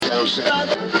This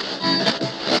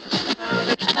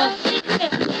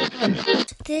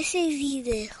is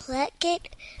the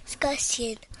Eclectic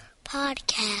Discussion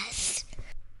Podcast.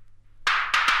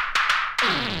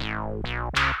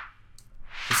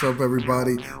 What's up,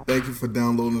 everybody? Thank you for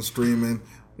downloading and streaming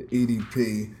the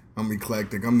EDP. I'm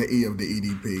Eclectic. I'm the E of the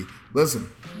EDP. Listen,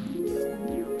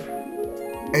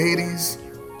 80s,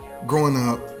 growing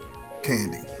up,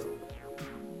 candy.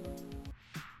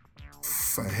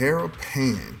 Ferrara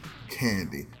Pan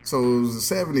Candy. So it was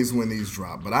the 70s when these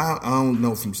dropped, but I don't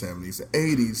know from 70s. The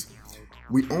 80s,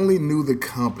 we only knew the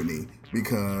company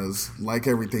because, like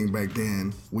everything back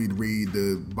then, we'd read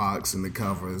the box and the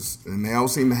covers, and they all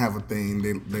seem to have a thing.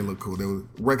 They look cool. They were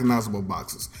recognizable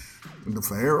boxes. And the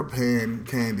Ferrara Pan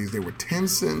Candies, they were 10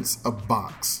 cents a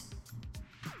box.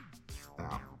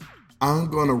 Now,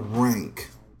 I'm going to rank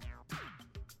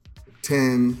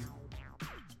 10.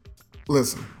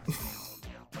 Listen.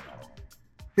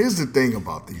 Here's the thing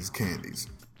about these candies.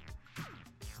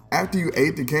 After you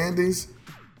ate the candies,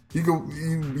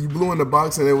 you blew in the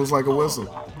box and it was like a whistle.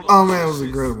 Oh man, it was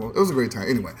incredible. It was a great time.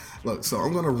 Anyway, look, so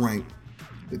I'm gonna rank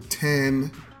the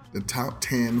top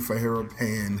 10 Ferrara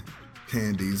Pan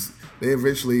candies.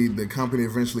 The company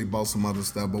eventually bought some other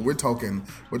stuff, but we're talking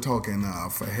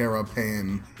Ferrara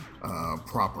Pan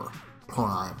proper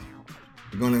prime.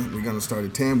 We're gonna start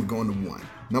at 10. We're going to 1.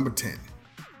 Number 10,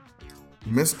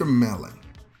 Mr. Melon.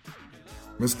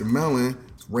 Mr. Melon,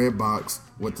 red box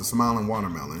with the smiling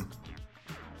watermelon.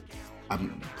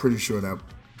 I'm pretty sure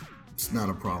that's not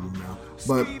a problem now.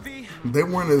 But they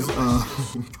weren't as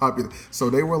popular. So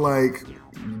they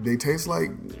taste like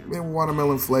they were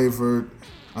watermelon flavored,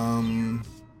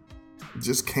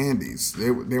 just candies.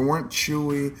 They weren't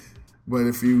chewy, but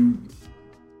if you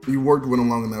worked with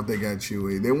them long enough, they got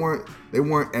chewy. They weren't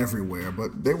everywhere,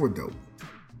 but they were dope.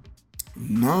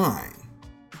 9.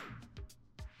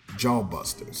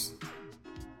 Jawbusters.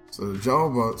 So the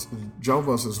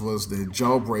Jawbusters was the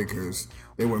Jawbreakers.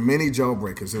 They were mini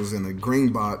Jawbreakers. It was in a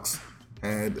green box,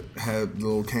 had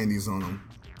little candies on them,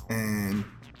 and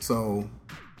so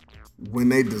when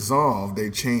they dissolved, they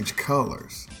changed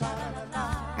colors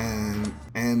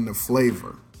and the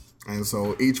flavor, and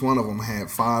so each one of them had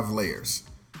 5 layers.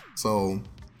 So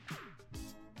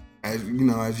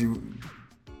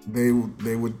they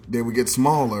would get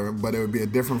smaller, but it would be a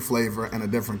different flavor and a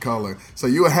different color. So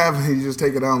you just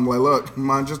take it out and be like, look,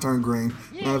 mine just turned green.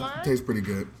 It tastes pretty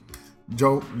good.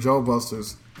 Joe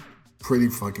Busters, pretty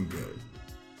fucking good.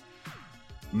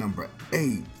 Number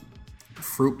 8,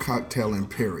 Fruit Cocktail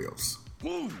Imperials.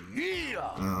 They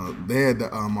had the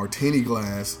martini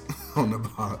glass on the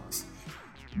box.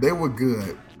 They were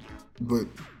good, but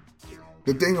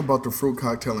the thing about the Fruit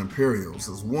Cocktail Imperials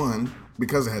is, one,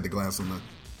 because it had the glass on the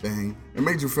thing, it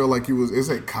made you feel like it's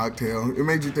a cocktail. It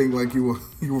made you think like you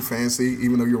were fancy,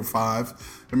 even though you were 5.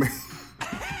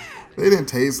 They didn't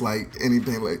taste like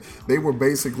anything. Like, they were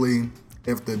basically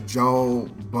if the Joe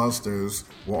Busters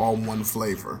were all one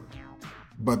flavor,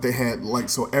 but they had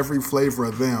so every flavor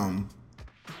of them,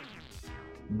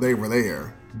 they were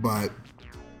there, but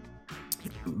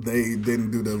they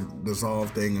didn't do the dissolve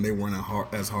thing, and they weren't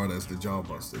as hard as the Jaw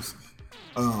Busters.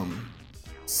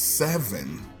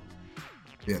 7,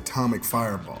 the Atomic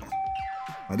Fireball.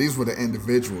 Now these were the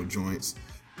individual joints,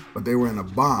 but they were in a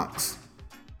box.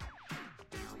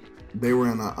 They were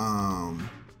in a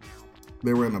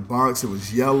box. It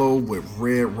was yellow with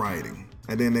red writing,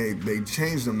 and then they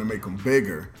changed them to make them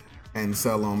bigger and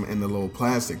sell them in the little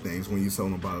plastic things when you sell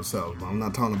them by themselves. But I'm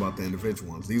not talking about the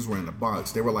individual ones. These were in the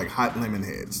box. They were like hot lemon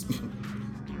heads.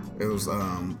 It was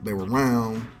they were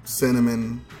round,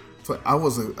 cinnamon. So I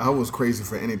was crazy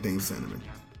for anything cinnamon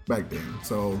back then.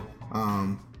 So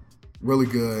really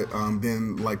good.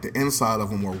 Then like the inside of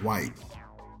them were white,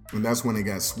 and that's when they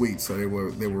got sweet. So they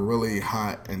were really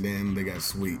hot, and then they got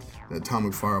sweet. The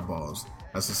Atomic Fireballs.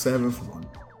 That's the 7th one.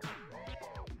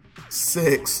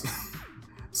 6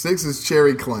 is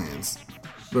Cherry Clans.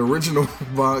 The original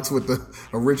box with the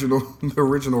original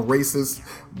racist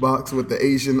box with the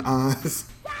Asian eyes.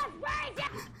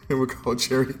 They were called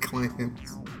Cherry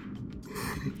Clans.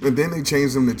 And then they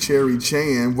changed them to Cherry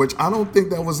Chan, which I don't think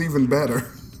that was even better.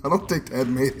 I don't think that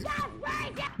made it.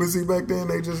 But see, back then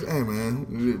they just, hey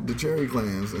man, the Cherry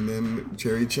Clans and then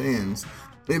Cherry Chans.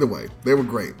 Either way, they were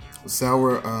great.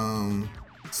 Sour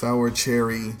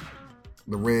cherry,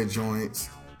 the red joints.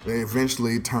 They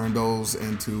eventually turned those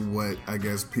into what I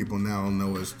guess people now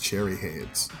know as cherry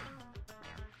heads.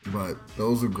 But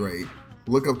those are great.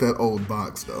 Look up that old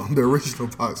box though, the original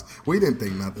box. We didn't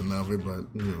think nothing of it, but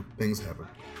things happen.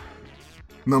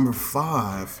 Number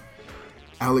 5,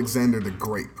 Alexander the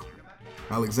Grape.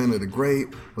 Alexander the Great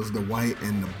was the white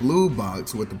and the blue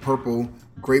box with the purple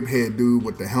grape head dude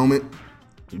with the helmet.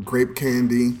 Grape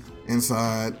candy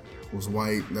inside was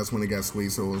white. That's when it got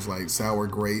sweet, so it was like sour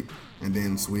grape and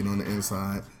then sweet on the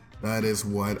inside. That is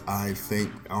what I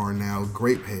think are now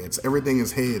grape heads. Everything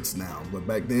is heads now, but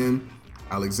back then,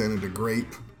 Alexander the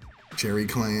Grape, Cherry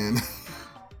Clan.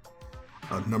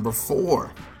 Number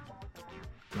four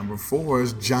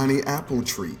is Johnny Apple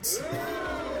Treats.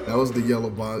 That was the yellow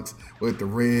box with the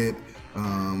red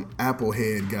apple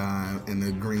head guy and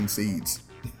the green seeds.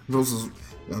 Those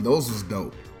was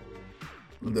dope.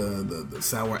 The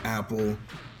sour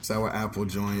apple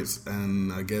joints,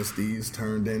 and I guess these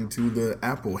turned into the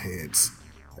apple heads.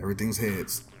 Everything's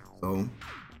heads. So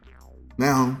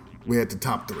now we're at the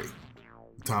top three.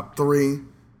 Top three,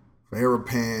 Ferrara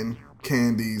Pan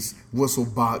Candies, Whistle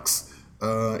Box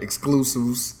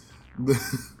exclusives, the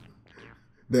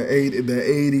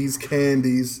 80s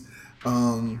candies.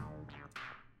 Number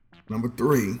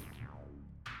three,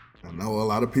 I know a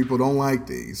lot of people don't like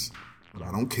these, but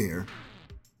I don't care.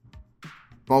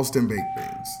 Boston Baked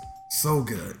Beans. So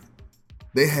good.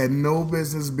 They had no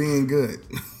business being good.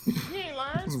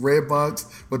 This red box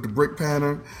with the brick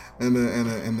pattern and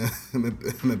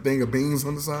the thing of beans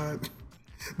on the side.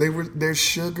 They're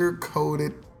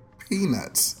sugar-coated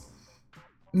peanuts.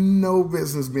 No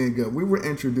business being good. We were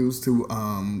introduced to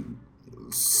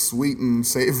sweet and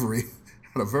savory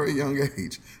at a very young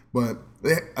age. But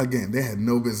they had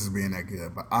no business being that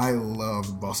good. But I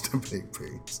love Boston Baked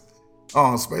Beans.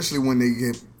 Oh, especially when they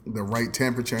get the right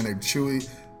temperature and they're chewy.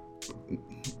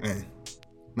 Hey,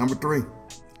 number three.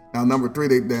 Now, number three,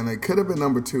 they could have been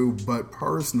number two, but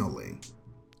personally,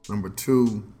 number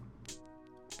two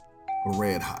were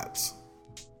Red Hots.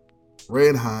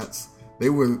 Red Hots, they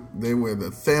were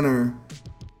the thinner,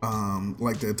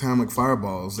 like the Atomic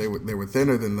Fireballs. They were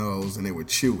thinner than those, and they were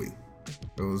chewy.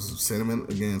 It was cinnamon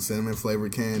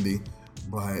flavored candy,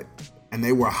 and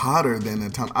they were hotter than the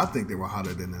Atomic. I think they were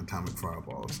hotter than the Atomic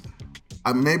Fireballs.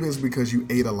 Maybe it's because you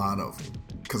ate a lot of them.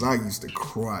 Because I used to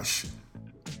crush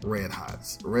Red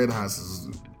Hots. Red Hots is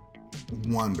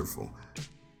wonderful.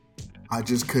 I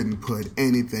just couldn't put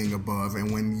anything above.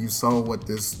 And when you saw what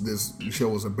this show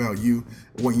was about,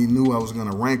 when you knew I was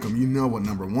going to rank them, you know what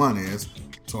number one is.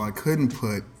 So I couldn't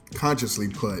consciously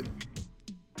put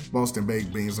Boston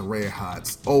Baked Beans and Red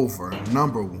Hots over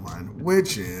number one,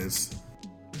 which is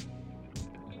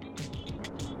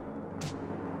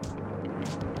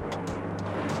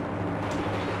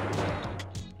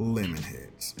Lemon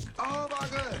Heads. Oh my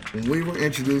God. When we were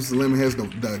introduced to Lemon Heads,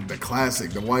 the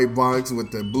classic, the white box with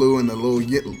the blue and the little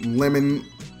lemon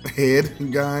head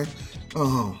guy.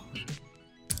 Oh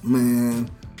man.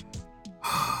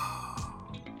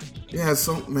 Yeah,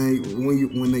 so man,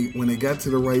 when they got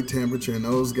to the right temperature and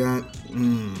those got,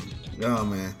 oh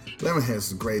man, Lemon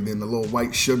Heads is great. Then the little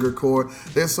white sugar core,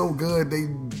 they're so good.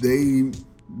 They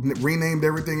renamed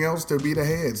everything else to be the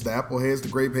heads, the apple heads, the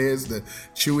grape heads, the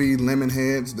chewy lemon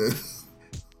heads,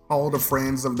 all the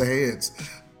friends of the heads,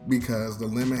 because the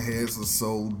lemon heads are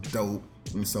so dope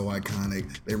and so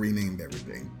iconic. They renamed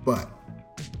everything. But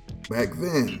back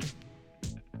then,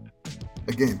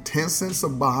 again, 10 cents a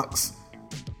box.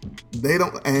 They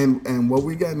don't, and what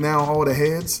we got now, all the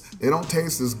heads, they don't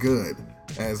taste as good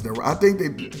as I think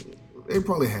they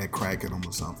probably had crack in them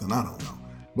or something. I don't know.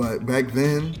 But back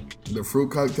then, the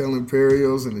fruit cocktail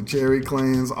imperials and the cherry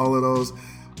clans, all of those,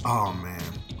 oh man,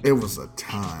 it was a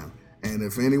time. And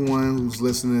if anyone who's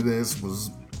listening to this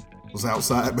was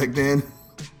outside back then,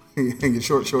 in your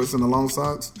short shorts and the long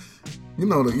socks, you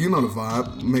know the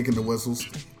vibe, making the whistles.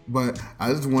 But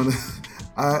I just want to,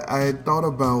 I thought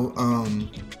about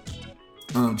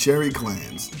cherry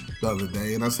clans the other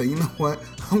day, and I said, you know what?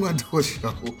 I'm going to do a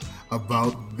show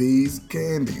about these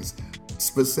candies.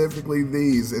 Specifically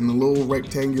these in the little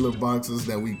rectangular boxes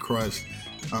that we crushed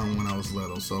when I was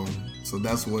little. So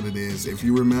that's what it is. If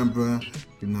you remember,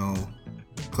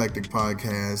 Eclectic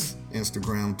Podcast,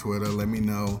 Instagram, Twitter, let me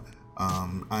know.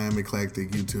 I am Eclectic,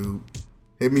 YouTube.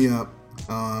 Hit me up.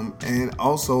 And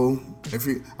also,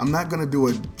 I'm not gonna do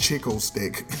a Chico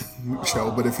Stick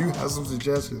show, but if you have some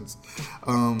suggestions,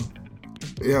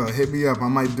 hit me up. I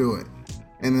might do it.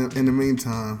 And in the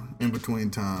meantime, in between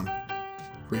time,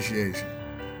 appreciation.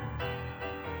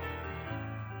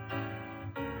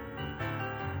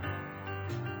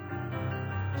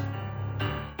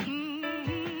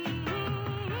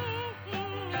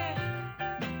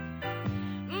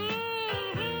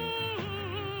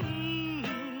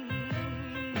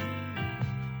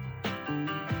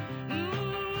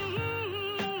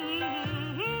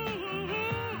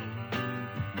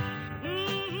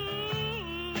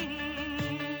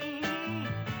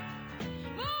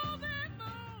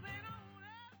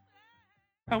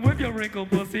 And with your wrinkled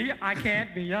pussy, I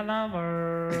can't be your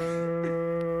lover.